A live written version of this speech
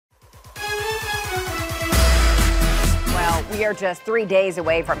We are just 3 days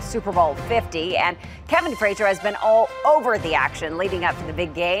away from Super Bowl 50, and Kevin Frazier has been all over the action leading up to the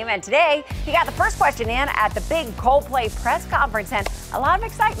big game. And today, he got the first question in at the big Coldplay press conference, and a lot of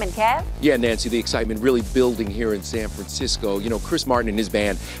excitement, Kev. Yeah, Nancy, the excitement really building here in San Francisco. You know, Chris Martin and his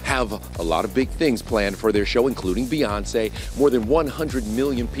band have a lot of big things planned for their show, including Beyonce. More than 100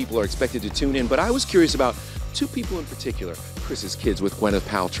 million people are expected to tune in, but I was curious about two people in particular, Chris's kids with Gwyneth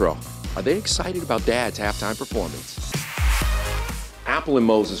Paltrow. Are they excited about Dad's halftime performance? Apple and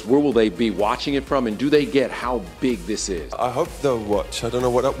Moses, where will they be watching it from, and do they get how big this is? I hope they'll watch. I don't know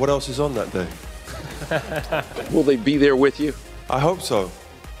what else is on that day. Will they be there with you? I hope so.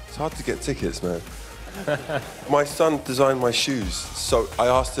 It's hard to get tickets, man. My son designed my shoes, so I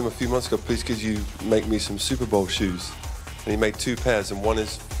asked him a few months ago, please could you make me some Super Bowl shoes? And he made 2 pairs, and one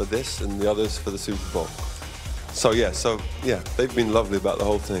is for this and the other is for the Super Bowl. So yeah, they've been lovely about the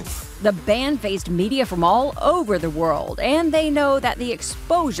whole thing. The band faced media from all over the world, and they know that the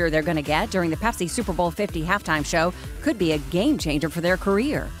exposure they're going to get during the Pepsi Super Bowl 50 halftime show could be a game changer for their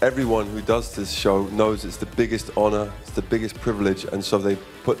career. Everyone who does this show knows it's the biggest honor, it's the biggest privilege, and so they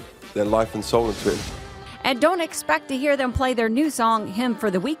put their life and soul into it. And don't expect to hear them play their new song, Hymn for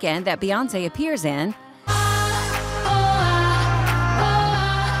the Weekend, that Beyonce appears in.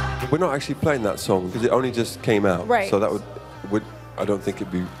 We're not actually playing that song because it only just came out. Right. So that would I don't think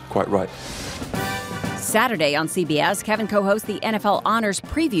it'd be quite right. Saturday on CBS, Kevin co-hosts the NFL Honors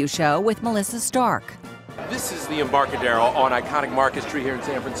Preview Show with Melissa Stark. This is the Embarcadero on iconic Market Street here in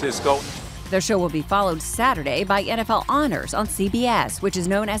San Francisco. Their show will be followed Saturday by NFL Honors on CBS, which is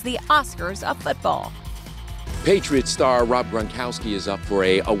known as the Oscars of football. Patriots star Rob Gronkowski is up for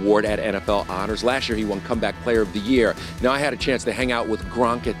an award at NFL Honors. Last year, he won Comeback Player of the Year. Now, I had a chance to hang out with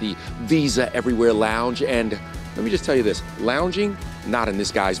Gronk at the Visa Everywhere Lounge, and let me just tell you this, lounging, not in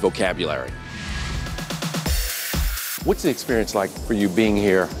this guy's vocabulary. What's the experience like for you being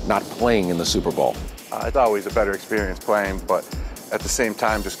here, not playing in the Super Bowl? It's always a better experience playing, but at the same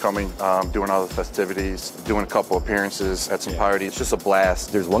time, just coming, doing all the festivities, doing a couple appearances at some parties, it's just a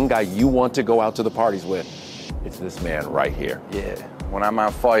blast. There's one guy you want to go out to the parties with. It's this man right here. Yeah, when I'm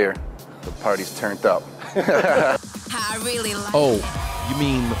on fire, the party's turned up. I really like Oh, you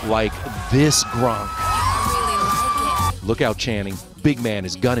mean like this Gronk? I really like it. Look out, Channing. Big man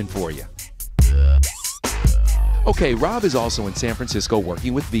is gunning for you. Okay, Rob is also in San Francisco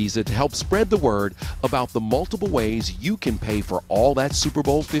working with Visa to help spread the word about the multiple ways you can pay for all that Super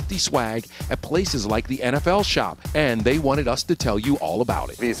Bowl 50 swag at places like the NFL Shop, and they wanted us to tell you all about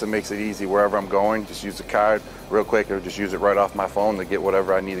it. Visa makes it easy wherever I'm going. Just use the card real quick, or just use it right off my phone to get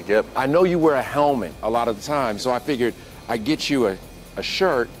whatever I need to get. I know you wear a helmet a lot of the time, so I figured I'd get you a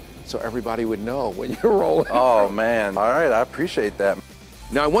shirt so everybody would know when you're rolling. Oh, man. All right, I appreciate that.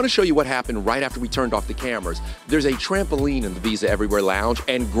 Now, I want to show you what happened right after we turned off the cameras. There's a trampoline in the Visa Everywhere Lounge,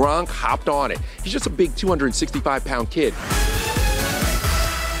 and Gronk hopped on it. He's just a big 265-pound kid.